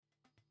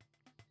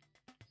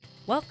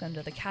Welcome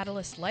to the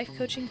Catalyst Life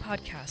Coaching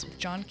Podcast with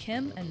John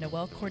Kim and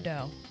Noelle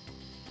Cordeaux.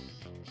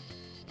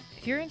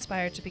 If you're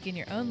inspired to begin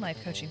your own life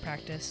coaching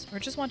practice or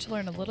just want to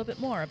learn a little bit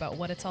more about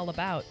what it's all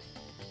about,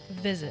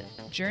 visit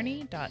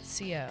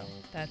journey.co.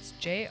 That's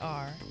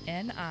JRNI.co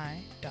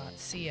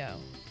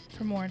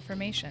for more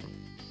information.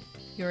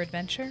 Your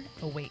adventure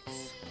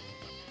awaits.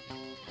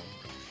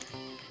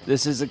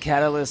 This is a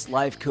Catalyst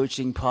Life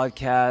Coaching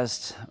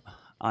Podcast.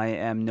 I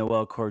am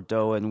Noelle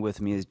Cordeaux, and with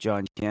me is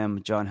John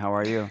Kim. John, how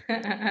are you?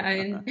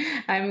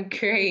 I'm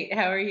great.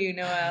 How are you,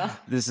 Noelle?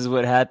 This is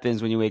what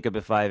happens when you wake up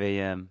at 5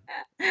 a.m.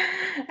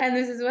 And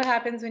this is what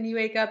happens when you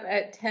wake up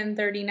at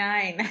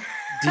 10:39.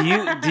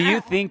 Do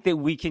you think that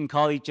we can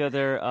call each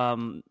other?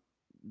 Do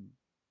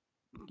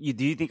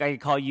you think I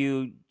could call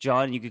you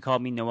John and you could call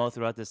me Noelle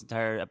throughout this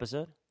entire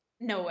episode?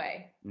 No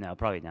way. No,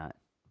 probably not.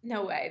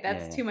 No way.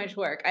 That's too much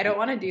work. I don't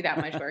want to do that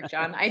much work,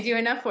 John. I do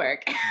enough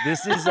work.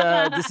 This is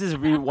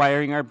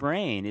rewiring our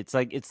brain. It's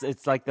like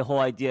the whole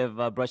idea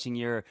of brushing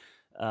your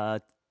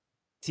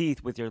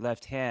teeth with your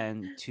left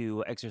hand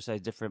to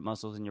exercise different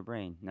muscles in your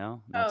brain.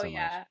 No? Not so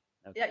yeah. much.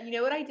 Okay. Yeah. You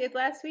know what I did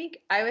last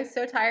week? I was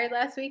so tired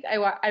last week.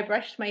 I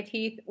brushed my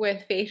teeth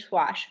with face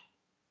wash.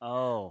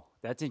 Oh,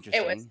 that's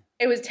interesting.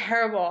 It was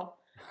terrible.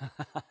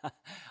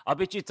 I'll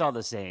bet you it's all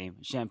the same.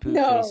 Shampoo,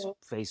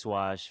 face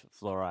wash,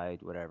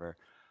 fluoride, whatever.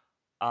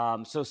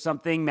 So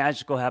something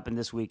magical happened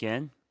this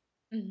weekend.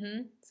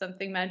 Mm-hmm.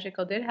 Something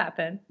magical did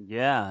happen.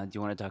 Yeah. Do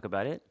you want to talk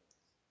about it?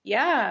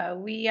 Yeah,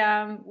 we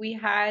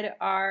had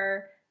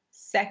our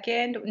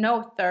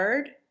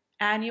third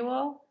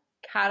annual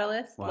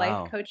Catalyst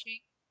Life Coaching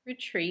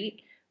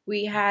Retreat.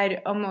 We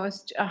had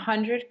almost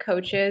 100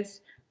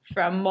 coaches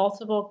from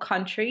multiple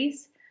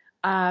countries,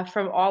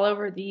 from all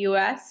over the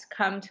U.S.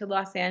 come to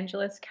Los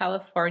Angeles,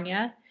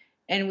 California,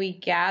 and we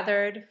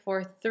gathered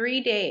for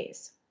 3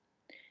 days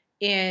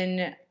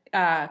in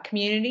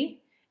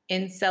community,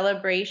 in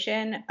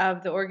celebration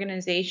of the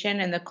organization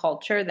and the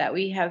culture that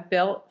we have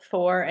built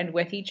for and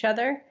with each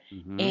other.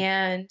 Mm-hmm.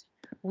 And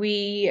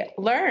we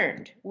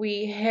learned.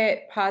 We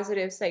hit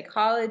positive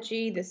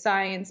psychology, the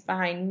science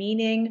behind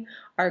meaning.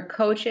 Our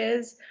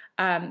coaches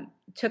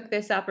took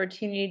this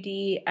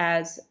opportunity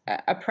as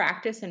a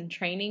practice and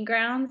training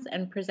grounds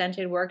and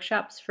presented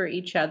workshops for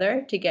each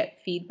other to get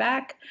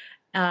feedback.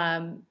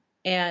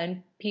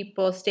 And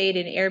people stayed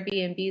in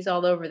Airbnbs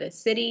all over the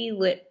city,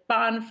 lit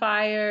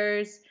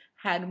bonfires,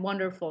 had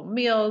wonderful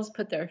meals,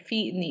 put their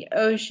feet in the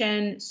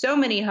ocean, so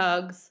many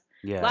hugs,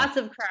 lots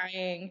of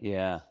crying.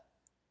 Yeah.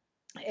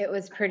 It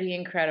was pretty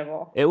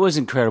incredible. It was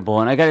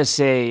incredible. And I got to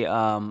say,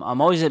 I'm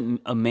always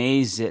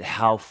amazed at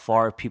how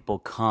far people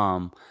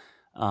come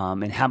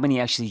and how many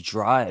actually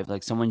drive.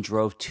 Like someone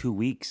drove 2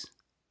 weeks.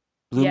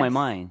 Blew my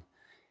mind.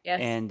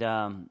 Yes.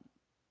 And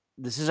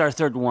this is our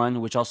third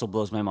one, which also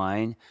blows my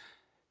mind.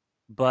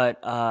 But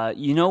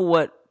you know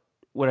what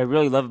I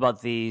really love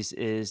about these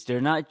is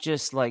they're not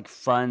just like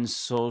fun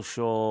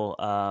social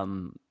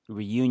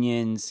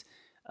reunions.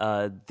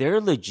 They're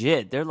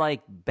legit. They're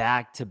like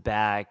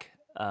back-to-back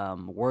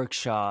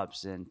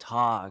workshops and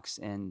talks.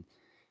 And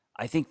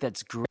I think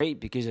that's great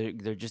because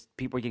they're just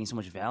people are getting so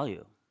much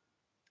value.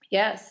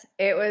 Yes,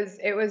 it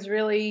was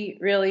really,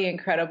 really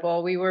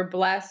incredible. We were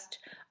blessed.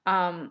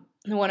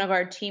 One of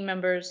our team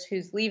members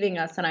who's leaving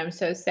us, and I'm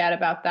so sad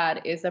about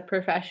that, is a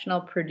professional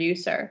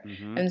producer.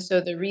 Mm-hmm. And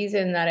so the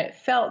reason that it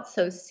felt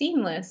so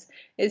seamless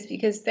is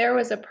because there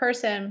was a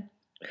person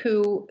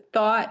who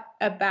thought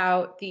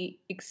about the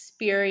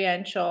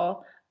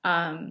experiential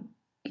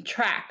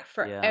track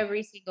for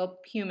every single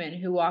human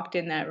who walked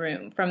in that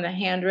room, from the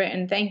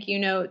handwritten thank you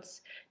notes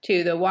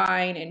to the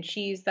wine and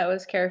cheese that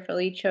was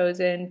carefully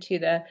chosen, to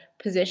the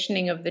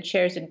positioning of the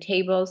chairs and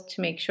tables to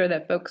make sure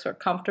that folks were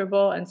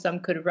comfortable and some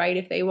could write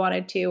if they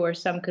wanted to, or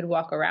some could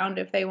walk around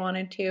if they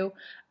wanted to.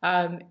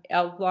 A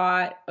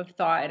lot of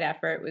thought and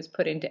effort was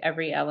put into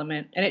every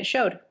element, and it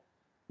showed.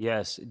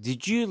 Yes.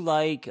 Did you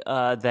like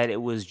that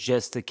it was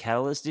just the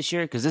Catalyst this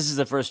year? Because this is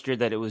the first year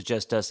that it was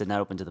just us and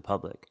not open to the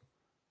public.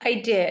 I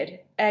did.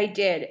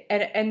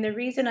 And the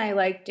reason I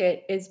liked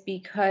it is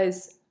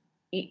because,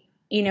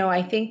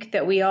 I think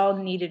that we all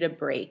needed a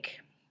break.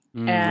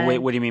 Wait,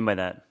 what do you mean by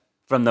that?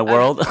 From the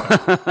world?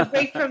 A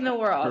break from the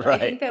world. Right,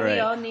 I think that we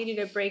all needed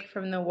a break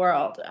from the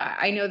world.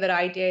 I know that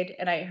I did,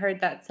 and I heard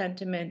that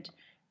sentiment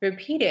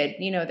repeated.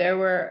 There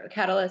were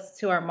Catalysts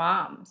who are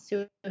moms,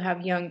 who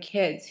have young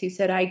kids, who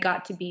said, I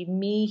got to be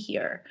me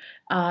here.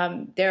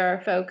 There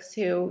are folks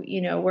who,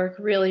 work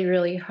really,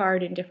 really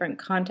hard in different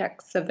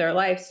contexts of their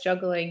lives,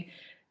 juggling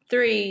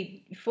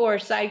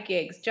 3-4 side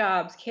gigs,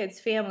 jobs, kids,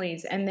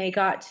 families, and they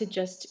got to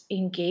just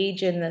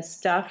engage in the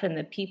stuff and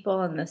the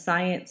people and the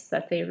science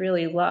that they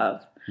really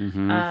love.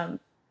 Mm-hmm.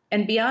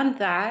 And beyond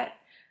that,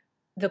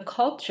 the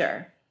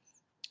culture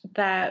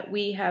that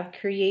we have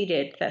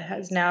created that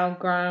has now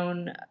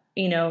grown,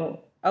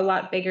 a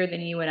lot bigger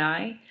than you and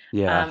I.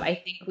 Yeah. I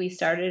think we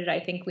started it.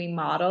 I think we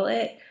model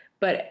it,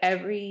 but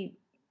every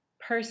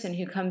person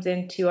who comes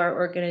into our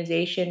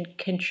organization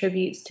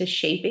contributes to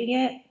shaping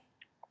it.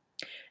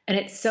 And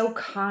it's so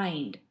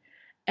kind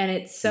and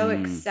it's so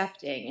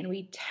accepting. And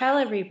we tell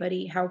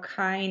everybody how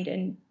kind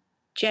and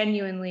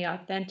genuinely,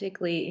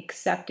 authentically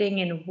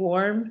accepting and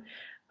warm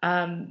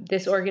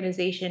this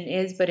organization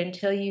is. But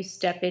until you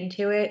step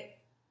into it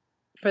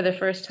for the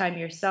first time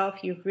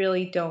yourself, you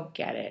really don't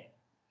get it.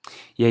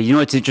 Yeah, you know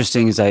what's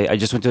interesting is I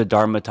just went to a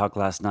Dharma talk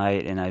last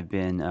night, and I've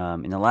been,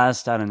 in the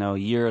last, I don't know,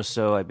 year or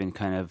so, I've been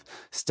kind of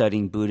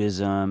studying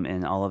Buddhism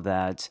and all of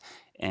that.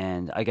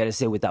 And I got to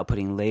say, without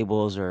putting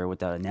labels or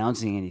without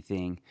announcing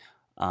anything,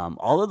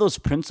 all of those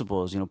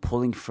principles,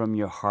 pulling from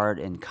your heart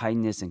and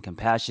kindness and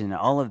compassion, and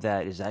all of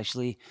that is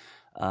actually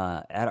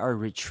at our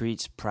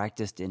retreats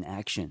practiced in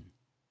action.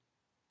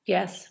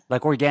 Yes.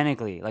 Like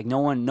organically, like no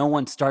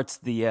one starts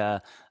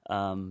the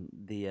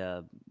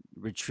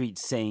retreat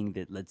saying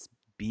that let's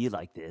be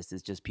like this.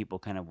 It's just people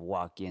kind of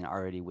walk in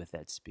already with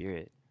that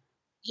spirit.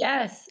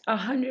 Yes,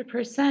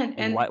 100%.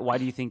 And why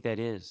do you think that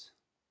is?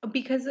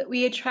 Because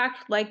we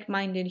attract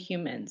like-minded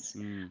humans.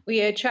 We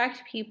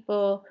attract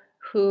people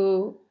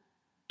who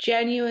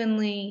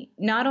genuinely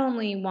not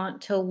only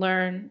want to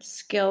learn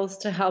skills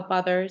to help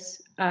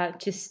others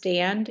to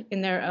stand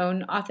in their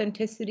own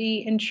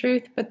authenticity and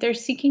truth, but they're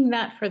seeking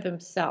that for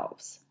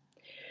themselves.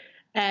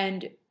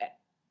 And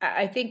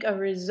I think a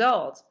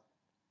result,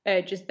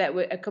 a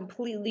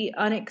completely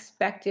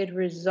unexpected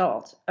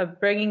result of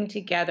bringing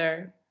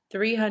together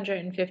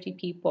 350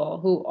 people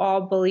who all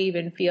believe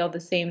and feel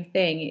the same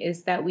thing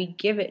is that we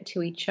give it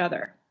to each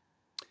other.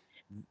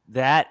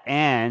 That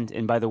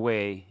and by the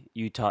way,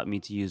 you taught me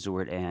to use the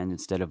word and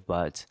instead of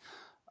but.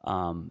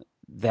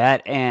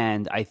 That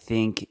and I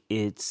think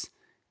it's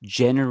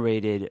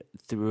generated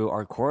through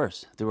our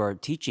course, through our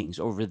teachings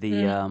over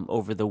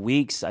the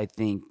weeks. I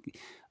think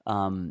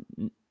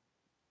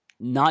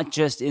not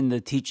just in the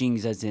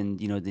teachings as in,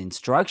 the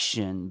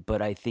instruction,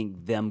 but I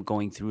think them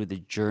going through the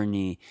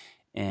journey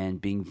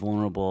and being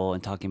vulnerable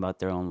and talking about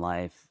their own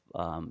life,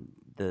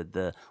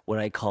 the what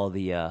I call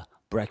the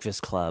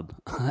breakfast club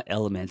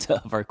element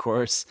of our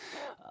course.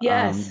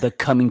 Yes. The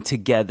coming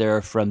together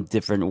from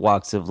different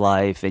walks of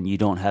life, and you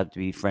don't have to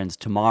be friends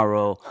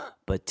tomorrow,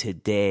 but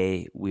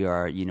today we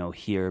are,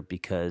 here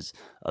because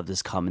of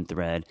this common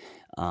thread.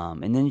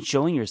 And then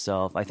showing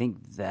yourself, I think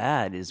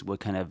that is what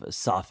kind of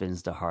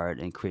softens the heart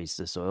and creates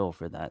the soil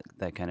for that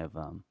kind of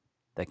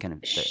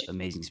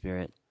amazing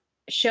spirit.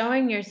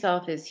 Showing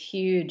yourself is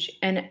huge,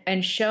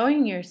 and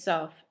showing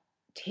yourself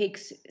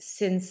takes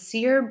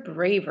sincere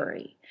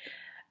bravery.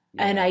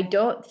 Yeah. And I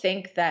don't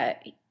think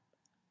that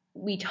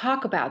we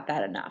talk about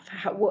that enough.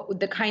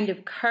 The kind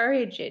of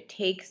courage it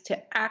takes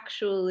to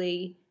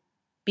actually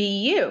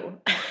be you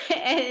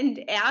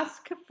and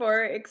ask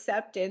for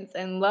acceptance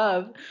and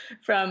love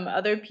from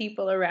other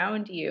people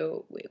around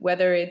you,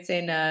 whether it's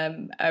in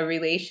a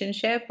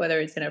relationship, whether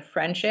it's in a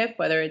friendship,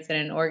 whether it's in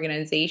an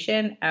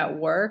organization, at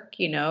work.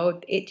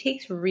 It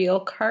takes real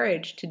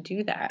courage to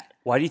do that.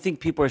 Why do you think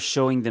people are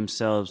showing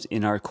themselves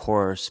in our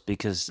course?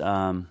 Because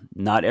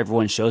not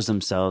everyone shows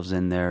themselves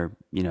in their,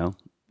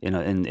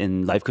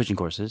 in life coaching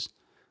courses.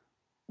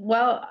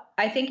 Well,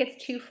 I think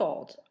it's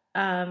twofold.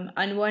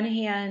 On one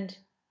hand,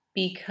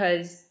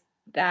 because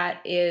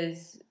that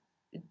is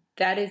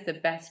the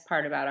best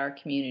part about our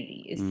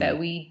community is that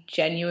we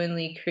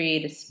genuinely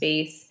create a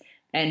space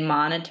and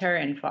monitor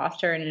and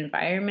foster an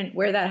environment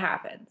where that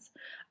happens,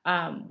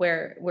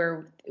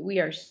 where we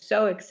are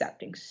so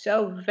accepting,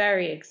 so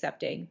very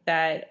accepting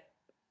that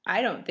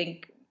I don't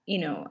think,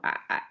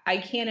 I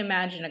can't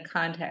imagine a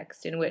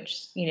context in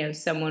which,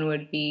 someone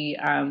would be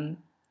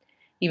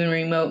even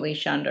remotely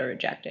shunned or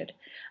rejected.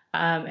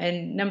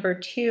 And number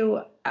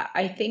two,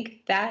 I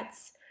think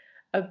that's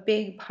a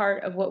big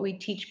part of what we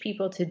teach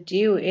people to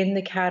do in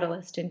the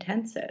Catalyst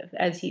Intensive,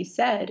 as you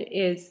said,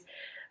 it's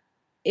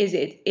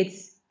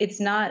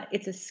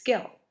a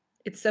skill.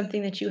 It's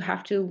something that you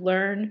have to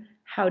learn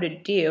how to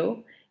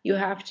do. You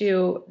have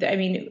to,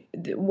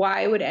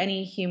 why would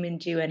any human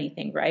do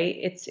anything, right?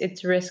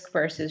 It's risk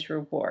versus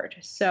reward.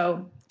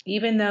 So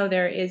even though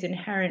there is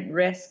inherent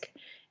risk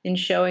in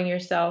showing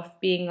yourself,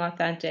 being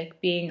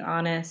authentic, being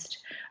honest,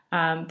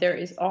 there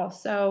is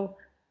also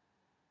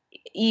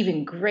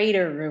even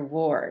greater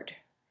reward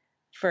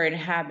for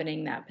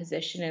inhabiting that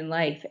position in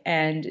life.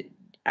 And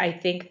I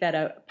think that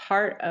a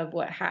part of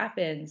what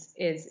happens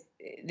is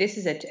this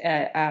is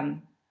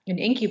an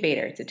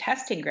incubator. It's a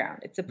testing ground.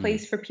 It's a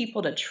place for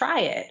people to try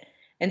it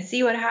and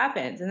see what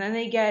happens. And then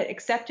they get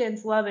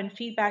acceptance, love, and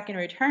feedback in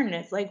return. And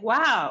it's like,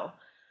 wow,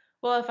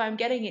 well, if I'm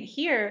getting it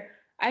here,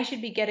 I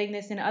should be getting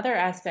this in other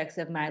aspects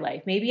of my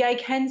life. Maybe I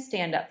can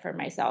stand up for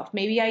myself.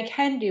 Maybe I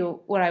can do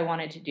what I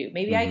wanted to do.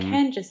 Maybe I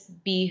can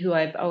just be who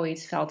I've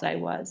always felt I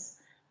was.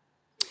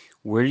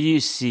 Where do you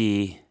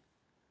see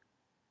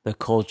the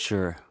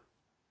culture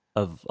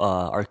of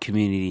our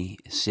community,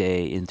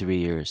 say, in 3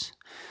 years?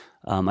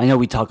 I know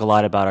we talk a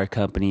lot about our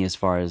company as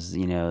far as,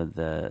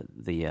 the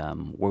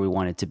where we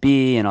want it to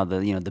be and all the,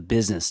 the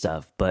business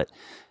stuff, but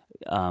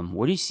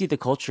where do you see the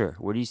culture?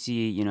 Where do you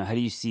see, how do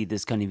you see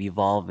this kind of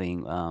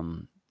evolving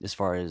as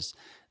far as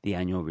the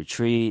annual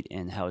retreat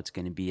and how it's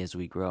going to be as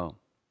we grow?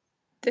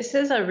 This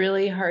is a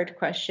really hard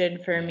question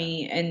for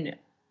me. And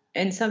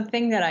And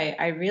something that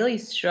I really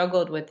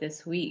struggled with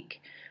this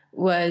week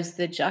was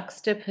the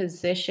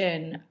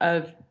juxtaposition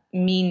of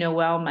me,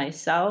 Noelle,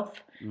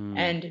 myself, Mm.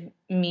 and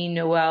me,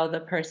 Noelle, the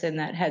person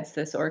that heads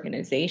this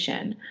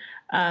organization.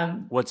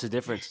 What's the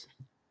difference?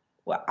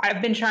 Well,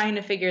 I've been trying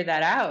to figure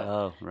that out.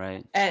 Oh, right,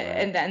 right.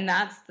 And then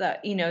that's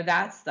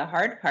that's the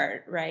hard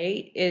part,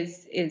 right?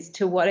 Is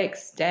to what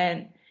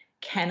extent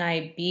can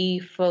I be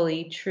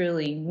fully,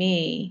 truly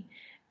me?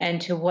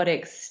 And to what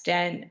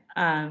extent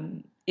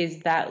is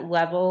that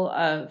level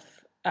of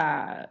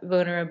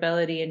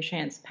vulnerability and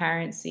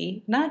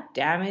transparency not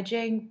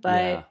damaging,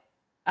 Yeah.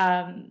 but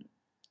um,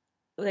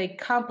 like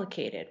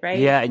complicated, right?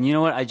 Yeah, and you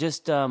know what? I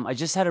just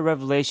had a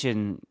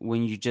revelation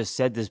when you just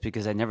said this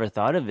because I never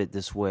thought of it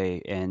this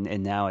way, and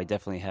now I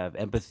definitely have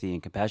empathy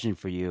and compassion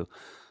for you.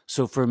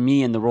 So for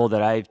me and the role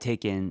that I've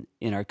taken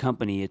in our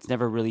company, it's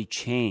never really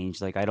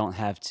changed. Like I don't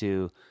have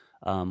to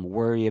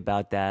worry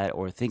about that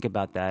or think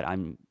about that.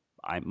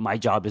 My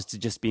job is to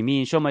just be me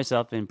and show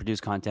myself and produce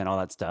content, all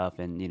that stuff,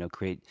 and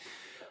create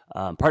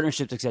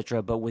partnerships,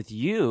 etc. But with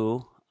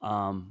you,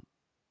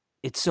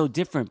 it's so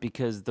different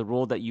because the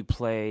role that you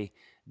play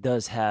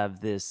does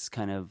have this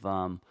kind of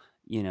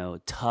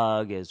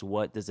tug as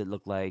what does it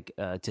look like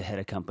to head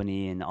a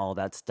company and all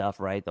that stuff,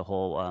 right? The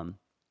whole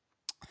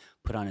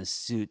put on a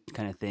suit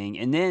kind of thing,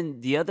 and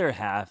then the other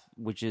half,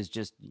 which is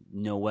just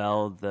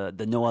Noelle,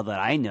 the Noelle that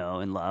I know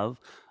and love,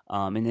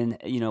 and then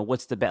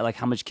what's the like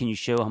how much can you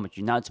show, how much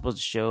you're not supposed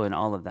to show, and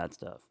all of that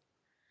stuff.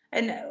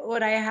 And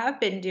what I have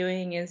been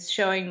doing is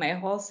showing my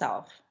whole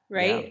self, Yeah,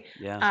 right?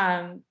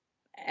 yeah,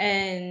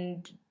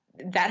 And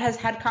that has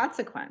had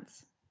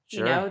consequence.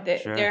 sure,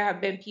 That sure. there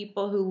have been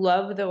people who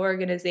love the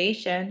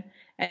organization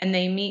and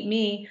they meet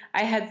me.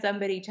 I had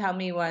somebody tell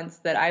me once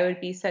that I would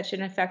be such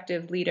an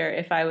effective leader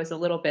if I was a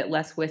little bit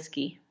less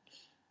whiskey.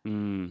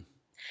 Mm.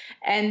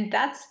 And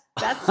that's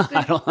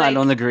I good,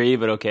 don't agree,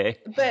 but okay.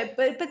 but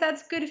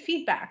that's good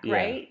feedback, Yeah,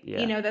 right?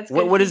 yeah. That's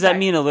good What does that feedback.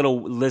 mean? A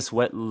little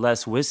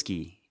less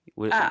whiskey,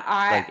 like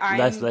I'm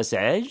less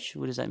edge.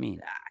 What does that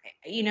mean?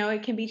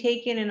 it can be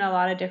taken in a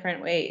lot of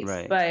different ways,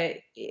 Right. but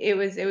it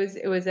was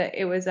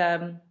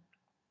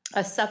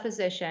a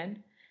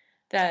supposition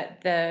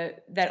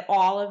that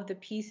all of the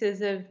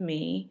pieces of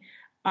me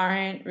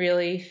aren't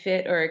really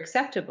fit or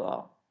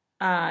acceptable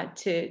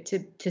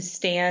to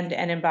stand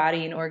and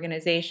embody an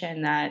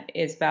organization that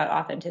is about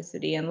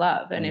authenticity and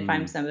love. And if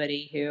I'm Mm,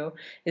 somebody who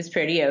is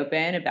pretty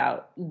open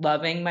about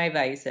loving my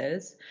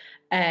vices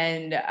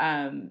and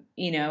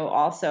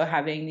also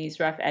having these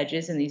rough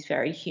edges and these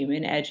very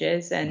human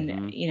edges, and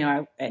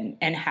mm-hmm.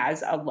 and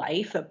has a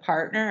life, a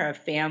partner, a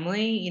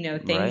family,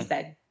 things Right.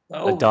 that A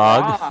go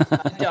dog. wrong,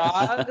 a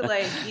dog,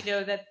 like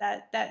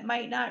that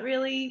might not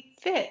really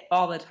fit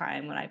all the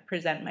time when I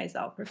present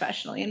myself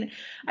professionally. And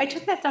I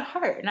took that to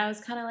heart, and I was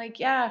kind of like,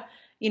 yeah,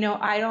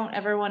 I don't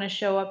ever want to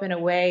show up in a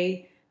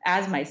way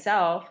as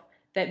myself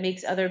that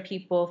makes other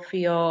people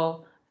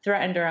feel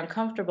threatened or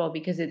uncomfortable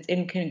because it's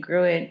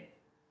incongruent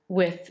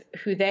with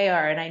who they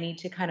are, and I need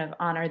to kind of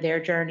honor their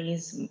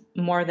journeys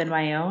more than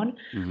my own.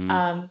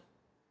 Mm-hmm.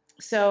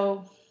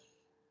 So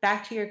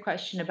back to your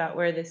question about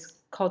where this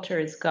culture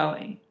is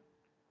going.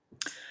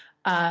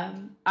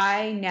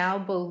 I now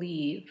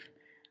believe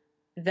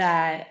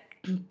that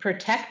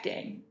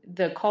protecting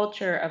the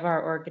culture of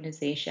our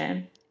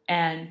organization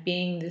and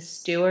being the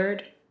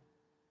steward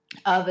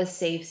of a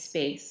safe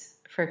space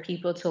for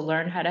people to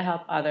learn how to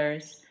help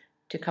others,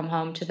 to come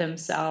home to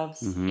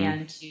themselves, Mm-hmm.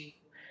 and to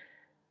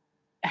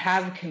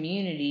have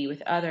community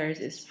with others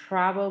is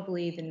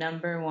probably the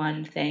number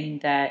one thing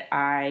that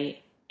I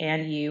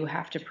and you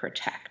have to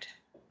protect.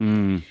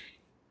 Mm.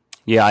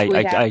 Yeah,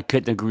 Without, I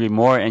couldn't agree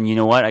more. And you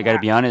know what? I got to yeah.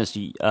 be honest.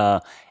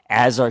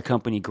 As our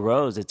company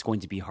grows, it's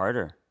going to be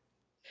harder.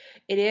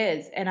 It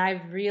is. And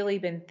I've really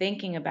been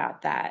thinking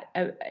about that.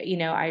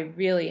 I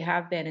really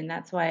have been. And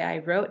that's why I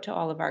wrote to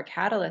all of our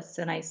catalysts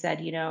and I said,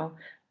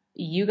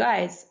 you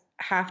guys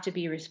have to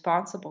be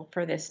responsible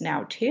for this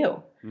now,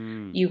 too.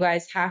 Mm. You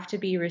guys have to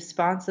be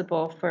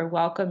responsible for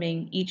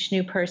welcoming each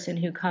new person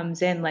who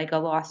comes in like a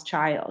lost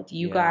child.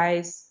 You Yeah.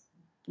 guys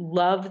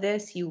love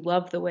this. You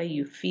love the way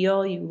you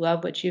feel. You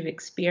love what you've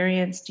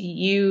experienced.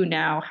 You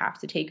now have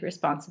to take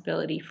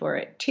responsibility for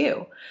it,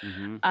 too.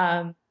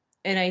 Mm-hmm.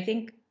 And I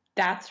think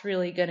that's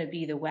really going to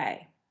be the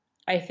way.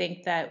 I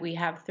think that we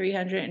have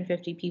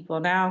 350 people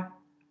now.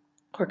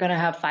 We're going to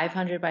have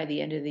 500 by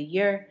the end of the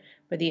year.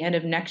 By the end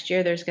of next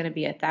year, there's going to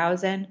be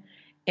 1,000.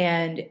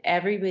 And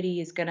everybody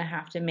is going to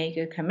have to make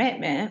a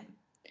commitment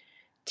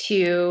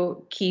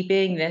to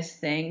keeping this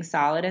thing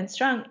solid and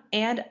strong.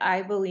 And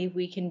I believe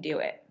we can do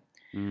it.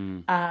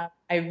 Mm.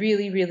 I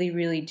really, really,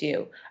 really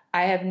do.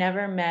 I have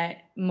never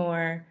met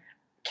more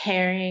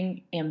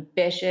caring,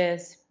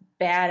 ambitious,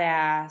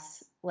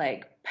 badass,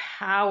 like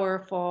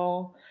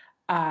powerful,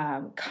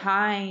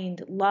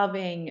 kind,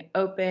 loving,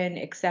 open,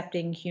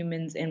 accepting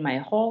humans in my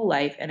whole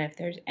life. And if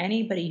there's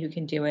anybody who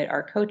can do it,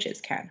 our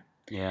coaches can.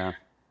 Yeah.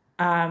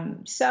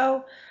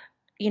 So,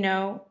 you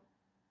know,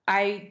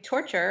 I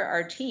torture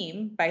our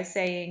team by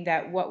saying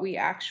that what we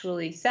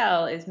actually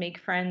sell is make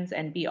friends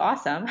and be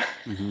awesome.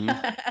 Mm-hmm.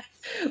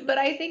 But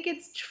I think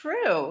it's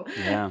true.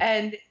 Yeah.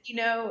 And,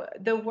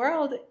 the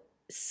world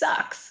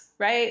sucks,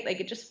 right? Like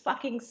it just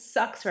fucking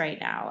sucks right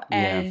now. Yeah.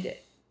 And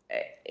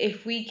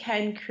if we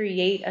can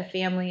create a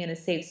family and a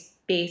safe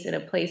space and a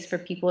place for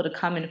people to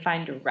come and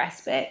find a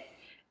respite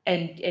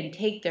and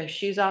take their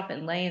shoes off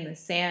and lay in the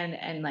sand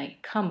and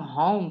like come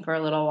home for a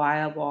little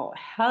while, well,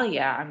 hell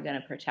yeah, I'm going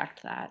to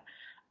protect that.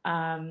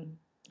 Um,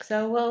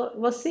 so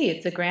we'll see.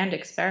 It's a grand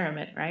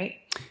experiment, right?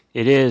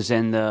 It is,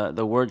 and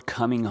the word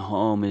 "coming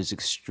home" is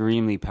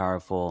extremely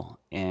powerful,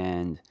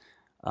 and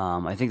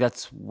I think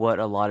that's what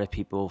a lot of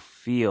people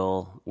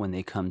feel when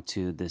they come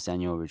to this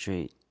annual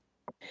retreat.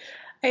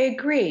 I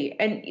agree.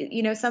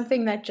 And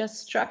something that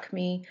just struck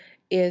me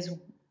is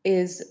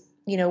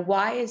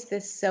why is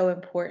this so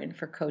important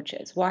for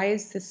coaches? Why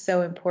is this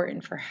so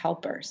important for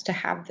helpers to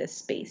have this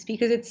space?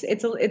 Because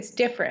it's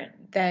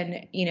different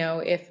than,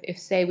 if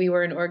say we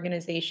were an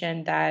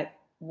organization that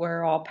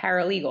we're all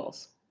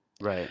paralegals.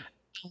 Right.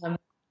 Um,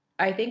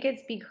 I think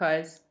it's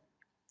because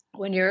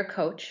when you're a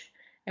coach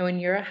and when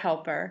you're a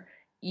helper,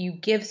 you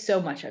give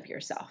so much of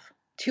yourself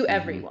to Mm-hmm.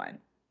 everyone.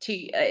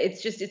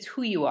 It's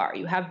who you are.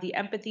 You have the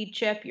empathy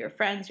chip, your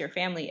friends, your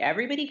family,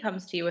 everybody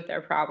comes to you with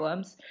their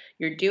problems.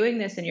 You're doing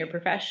this in your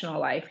professional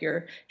life.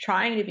 You're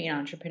trying to be an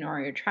entrepreneur.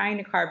 You're trying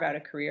to carve out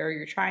a career.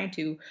 You're trying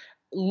to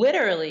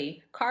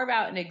literally carve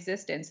out an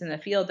existence in the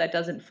field that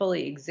doesn't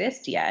fully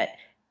exist yet.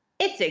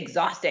 It's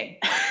exhausting.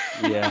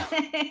 Yeah.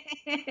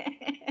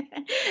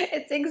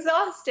 It's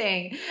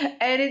exhausting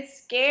and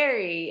it's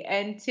scary.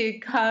 And to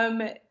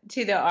come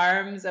to the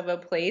arms of a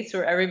place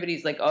where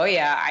everybody's like, oh,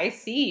 yeah, I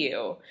see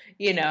you,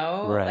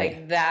 Right.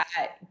 like that,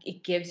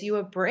 it gives you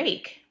a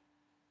break.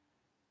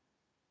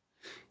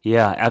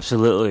 Yeah,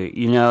 absolutely.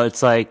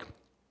 It's like,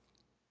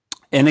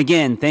 and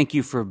again, thank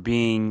you for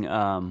being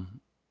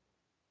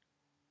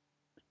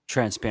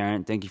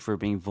transparent. Thank you for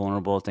being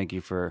vulnerable. Thank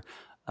you for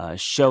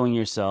showing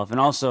yourself. And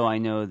also, I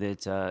know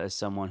that as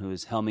someone who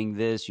is helming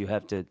this, you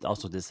have to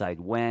also decide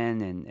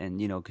when and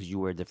because you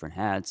wear different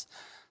hats.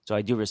 So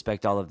I do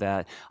respect all of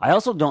that. I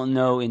also don't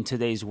know in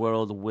today's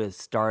world with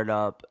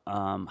startup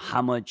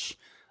how much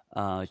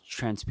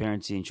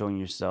transparency and showing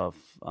yourself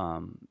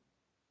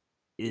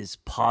is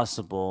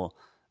possible.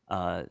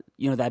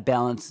 That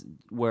balance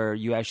where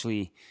you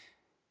actually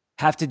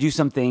have to do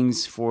some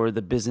things for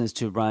the business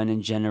to run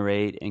and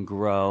generate and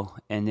grow,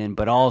 and then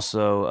but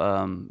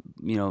also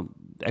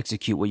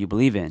execute what you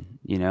believe in,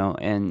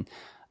 and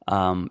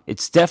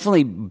it's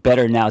definitely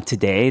better now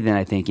today than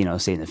I think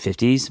say in the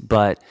 50s,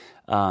 but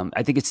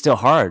I think it's still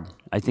hard.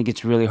 I think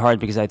it's really hard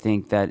because I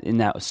think that in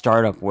that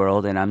startup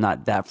world, and I'm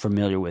not that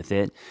familiar with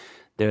it,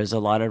 there's a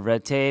lot of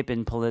red tape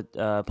and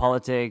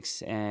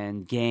politics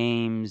and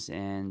games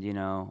and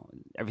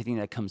everything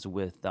that comes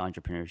with the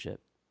entrepreneurship.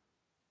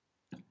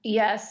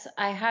 Yes,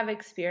 I have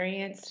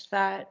experienced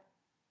that.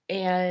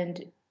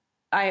 And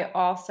I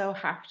also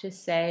have to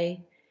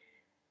say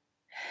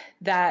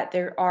that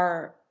there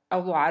are a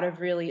lot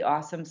of really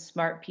awesome,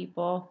 smart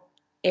people.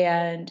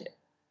 And,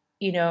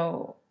 you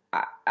know,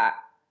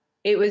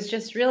 it was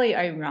just really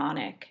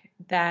ironic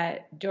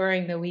that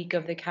during the week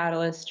of the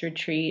Catalyst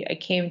retreat, I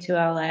came to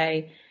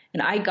LA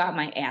and I got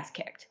my ass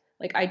kicked.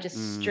 Like I just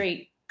Mm,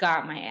 straight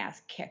got my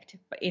ass kicked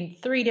in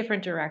three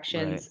different right.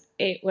 directions.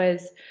 It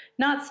was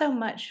not so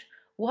much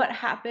what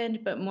happened,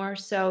 but more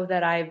so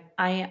that I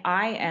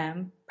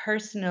am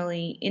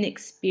personally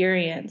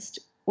inexperienced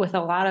with a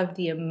lot of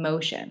the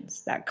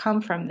emotions that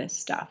come from this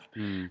stuff.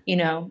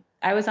 Mm,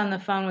 I was on the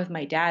phone with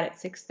my dad at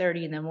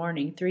 6:30 in the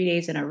morning, 3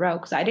 days in a row,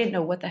 because I didn't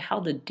know what the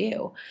hell to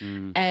do.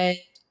 mm, And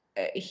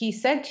he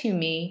said to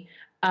me,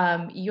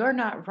 "You're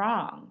not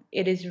wrong.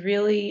 It is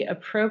really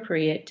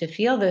appropriate to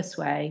feel this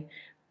way.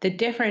 The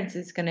difference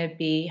is going to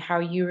be how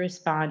you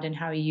respond and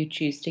how you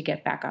choose to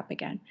get back up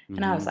again."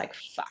 And I was mm-hmm. like,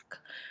 "Fuck."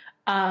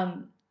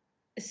 Um,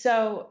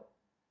 so,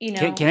 you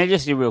Can know, I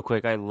just say real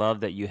quick? I love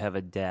that you have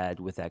a dad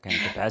with that kind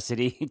of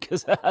capacity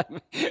because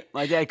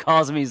my dad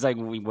calls me. He's like,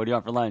 "What do you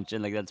want for lunch?"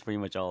 And like that's pretty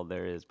much all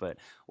there is. But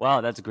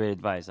wow, that's great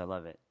advice. I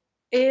love it.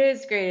 it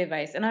is great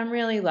advice, and I'm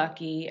really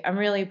lucky. I'm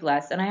really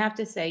blessed. And I have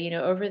to say,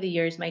 over the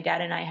years, my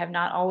dad and I have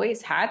not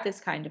always had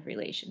this kind of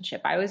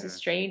relationship. I was Sure.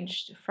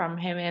 estranged from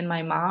him and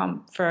my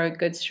mom for a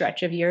good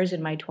stretch of years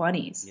in my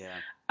 20s. Yeah.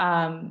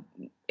 Um,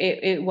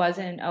 it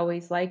wasn't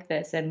always like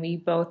this, and we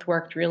both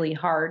worked really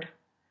hard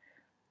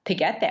to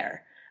get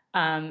there.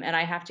 And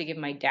I have to give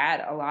my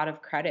dad a lot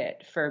of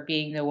credit for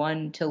being the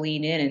one to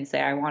lean in and say,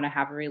 I want to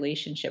have a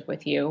relationship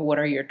with you. What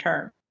are your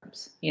terms?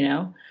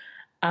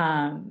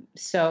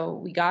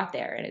 So we got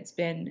there and it's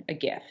been a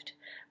gift.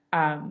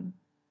 Um,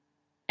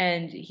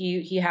 and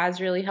he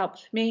has really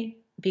helped me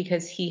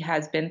because he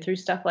has been through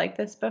stuff like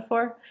this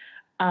before.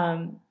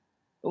 Um,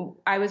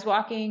 I was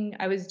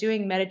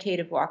doing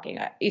meditative walking.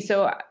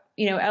 So,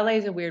 LA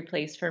is a weird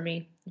place for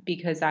me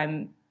because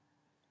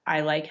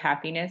I like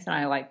happiness and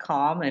I like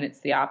calm, and it's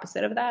the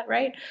opposite of that,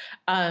 right?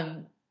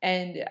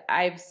 And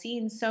I've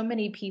seen so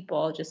many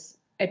people just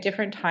at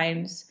different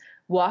times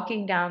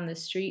walking down the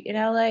street in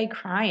LA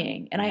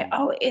crying. And I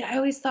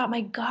always thought,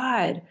 my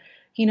God,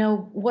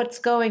 what's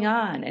going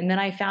on? And then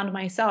I found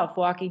myself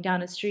walking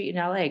down a street in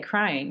LA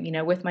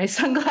crying, with my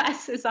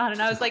sunglasses on.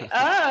 And I was like,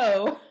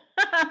 oh,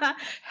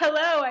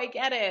 hello, I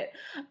get it.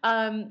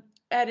 And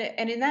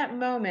in that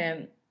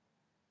moment,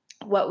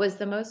 what was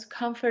the most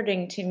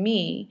comforting to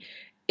me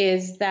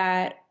is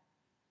that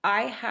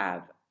I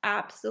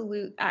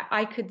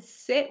could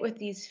sit with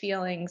these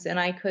feelings and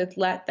I could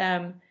let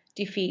them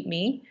defeat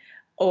me,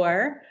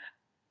 or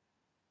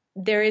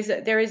there is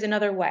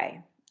another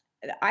way.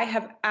 I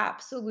have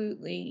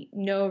absolutely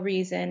no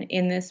reason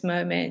in this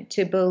moment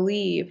to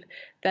believe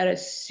that a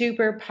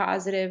super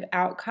positive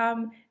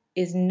outcome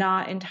is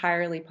not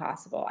entirely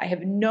possible. I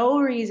have no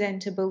reason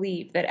to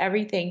believe that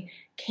everything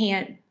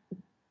can't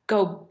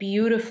go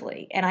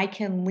beautifully and I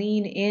can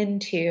lean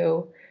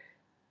into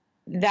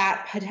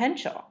that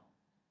potential.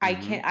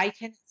 Mm-hmm.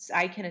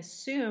 I can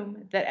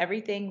assume that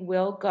everything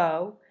will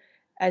go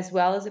as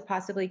well as it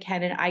possibly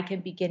can, and I can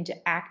begin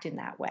to act in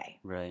that way.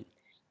 Right.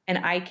 And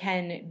I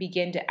can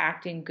begin to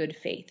act in good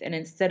faith. And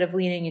instead of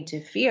leaning into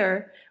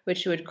fear,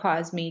 which would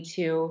cause me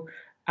to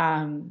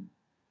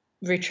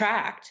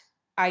retract,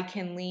 I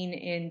can lean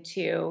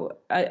into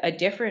a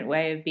different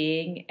way of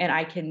being, and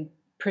I can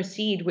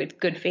proceed with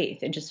good faith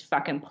and just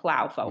fucking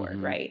plow forward,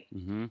 Mm-hmm. right?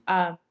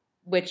 Mm-hmm.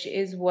 Which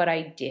is what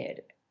I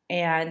did.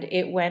 And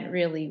it went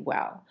really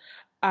well.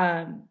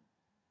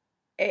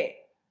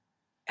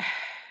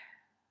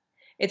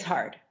 It's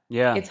hard.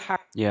 Yeah. It's hard.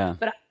 Yeah.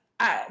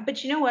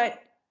 But you know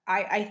what?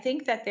 I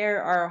think that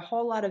there are a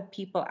whole lot of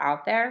people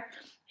out there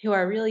who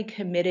are really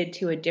committed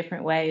to a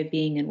different way of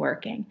being and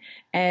working.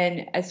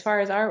 And as far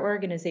as our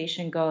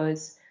organization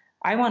goes,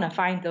 I want to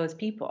find those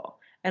people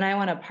and I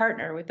want to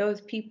partner with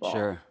those people.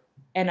 Sure.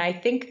 And I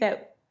think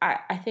that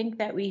I think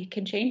that we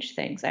can change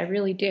things. I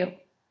really do.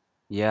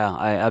 Yeah,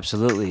 I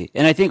absolutely.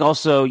 And I think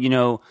also,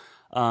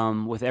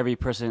 with every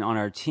person on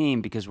our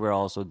team, because we're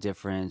all so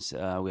different,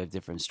 we have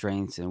different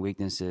strengths and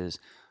weaknesses.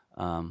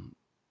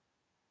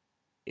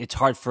 It's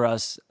hard for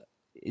us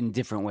in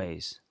different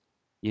ways,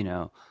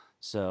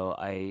 So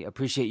I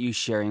appreciate you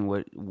sharing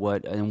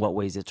what in what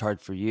ways it's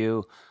hard for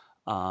you.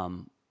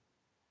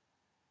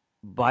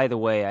 By the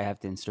way, I have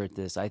to insert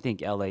this. I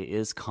think LA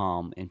is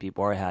calm and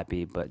people are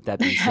happy. But that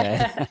being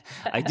said,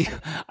 I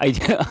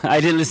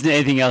didn't listen to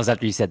anything else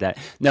after you said that.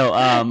 No,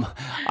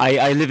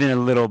 I live in a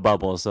little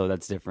bubble, so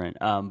that's different.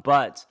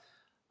 But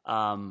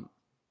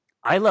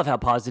I love how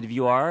positive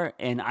you are,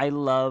 and I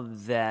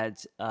love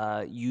that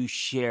you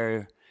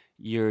share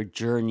your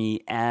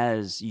journey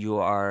as you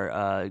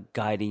are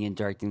guiding and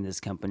directing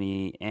this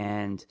company,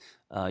 and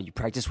you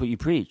practice what you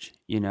preach.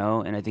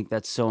 And I think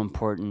that's so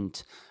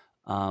important.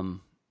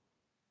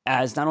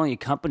 As not only a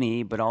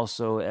company, but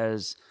also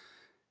as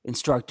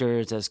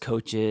instructors, as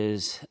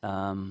coaches,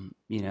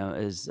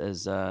 as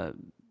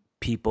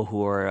people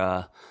who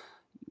are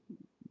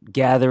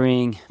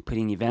gathering,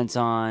 putting events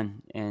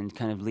on, and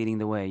kind of leading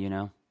the way,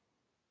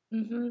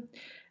 Mm-hmm.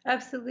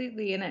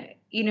 Absolutely. And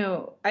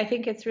I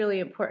think it's really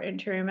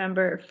important to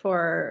remember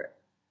for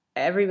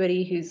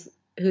everybody who's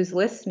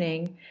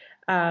listening.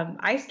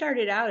 I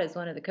started out as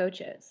one of the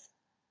coaches.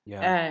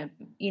 Yeah.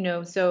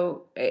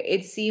 So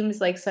it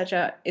seems like such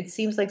a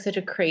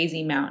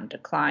crazy mountain to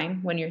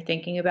climb when you're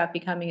thinking about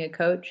becoming a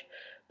coach.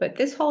 But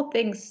this whole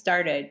thing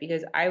started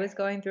because I was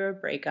going through a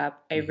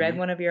breakup. I read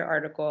one of your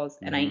articles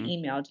and I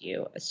emailed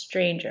you, a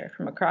stranger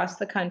from across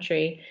the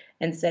country,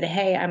 and said,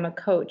 "Hey, I'm a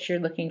coach. You're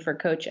looking for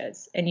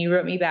coaches." And you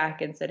wrote me back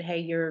and said, "Hey,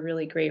 you're a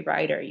really great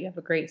writer. You have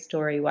a great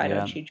story. Why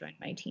don't you join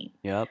my team?"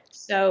 Yep.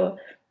 So,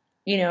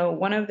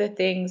 one of the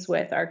things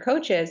with our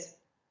coaches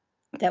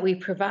that we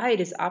provide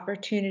is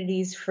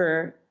opportunities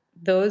for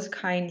those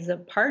kinds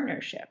of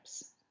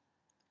partnerships.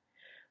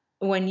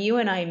 When you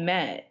and I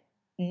met,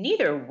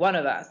 neither one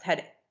of us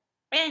had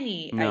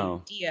any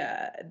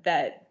idea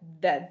that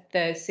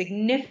the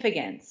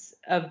significance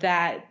of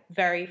that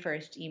very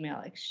first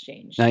email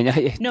exchange. I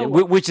know,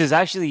 which is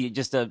actually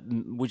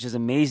which is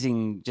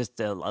amazing, just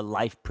a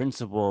life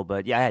principle.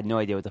 But yeah, I had no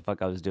idea what the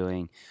fuck I was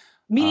doing.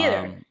 Me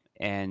neither.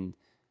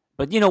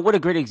 But what a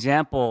great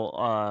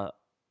example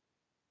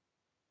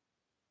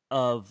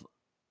of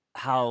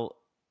how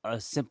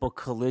a simple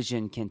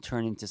collision can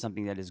turn into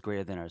something that is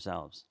greater than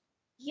ourselves.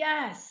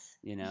 Yes.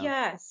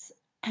 Yes.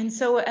 And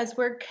so as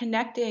we're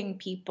connecting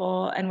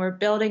people and we're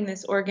building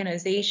this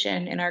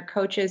organization, and our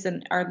coaches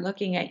are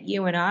looking at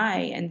you and I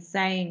and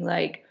saying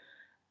like,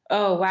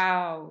 "Oh,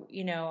 wow,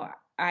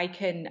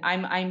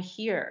 I'm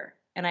here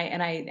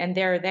and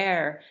they're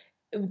there."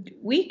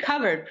 We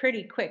covered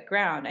pretty quick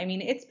ground. I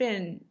mean, it's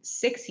been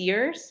 6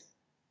 years.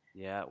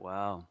 Yeah.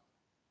 Wow.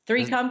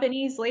 3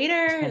 companies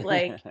later,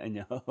 like, I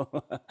know.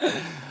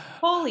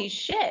 Holy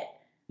shit.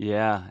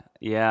 Yeah,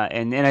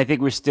 and I think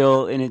we're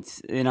still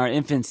in our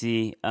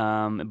infancy,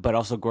 but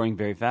also growing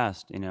very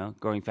fast.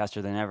 Growing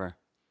faster than ever.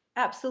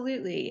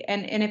 Absolutely,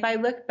 and if I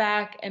look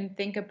back and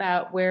think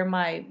about where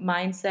my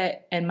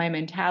mindset and my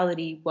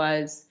mentality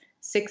was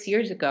 6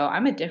 years ago,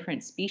 I'm a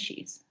different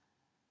species.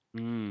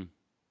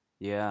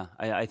 Yeah,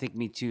 I think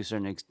me too,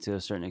 to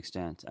a certain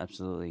extent.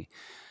 Absolutely.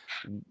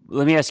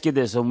 Let me ask you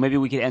this. So maybe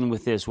we could end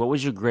with this. What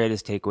was your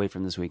greatest takeaway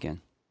from this weekend?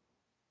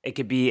 It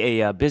could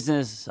be a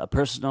business, a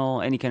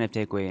personal, any kind of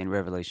takeaway and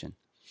revelation.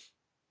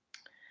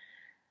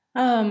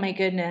 Oh my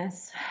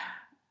goodness.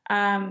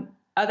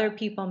 Other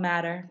people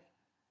matter.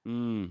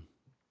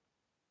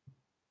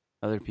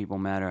 Other people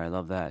matter. I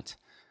love that.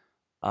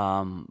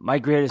 My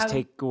greatest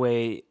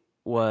takeaway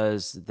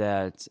was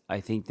that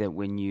I think that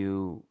when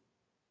you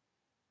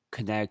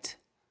connect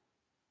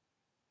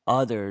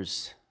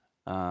others,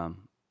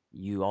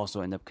 you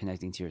also end up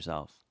connecting to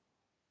yourself.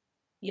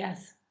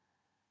 Yes.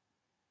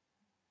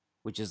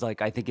 Which is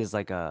like, I think is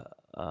like a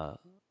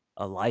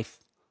life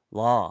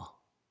law.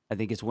 I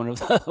think it's one of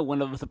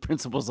the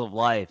principles of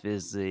life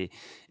is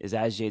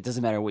as it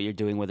doesn't matter what you're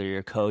doing, whether you're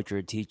a coach or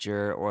a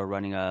teacher or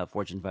running a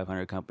Fortune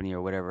 500 company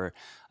or whatever.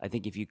 I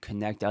think if you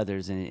connect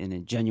others in a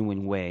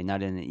genuine way,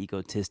 not in an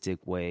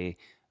egotistic way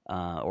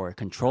or a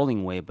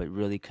controlling way, but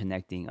really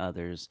connecting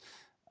others,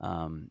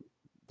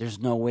 there's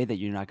no way that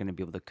you're not going to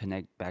be able to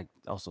connect back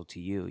also to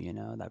you. You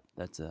know,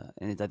 I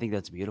think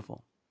that's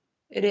beautiful.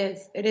 It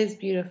is. It is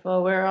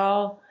beautiful. We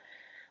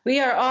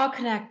are all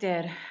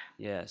connected.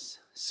 Yes.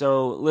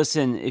 So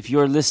listen, if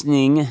you're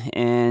listening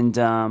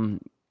and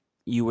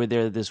you were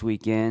there this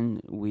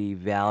weekend, we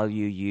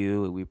value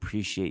you. We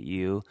appreciate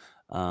you.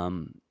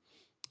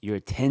 Your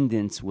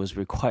attendance was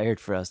required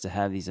for us to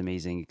have these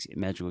amazing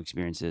magical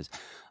experiences.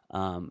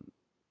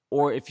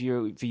 Or if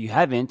you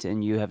haven't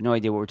and you have no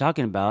idea what we're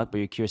talking about, but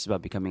you're curious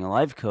about becoming a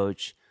life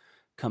coach,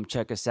 come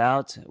check us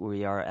out.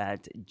 We are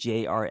at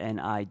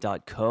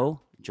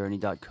jrni.co,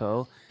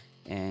 journey.co.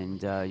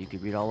 And you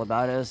could read all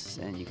about us,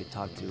 and you could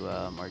talk to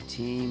our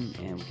team,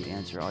 and we could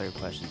answer all your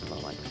questions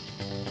about life.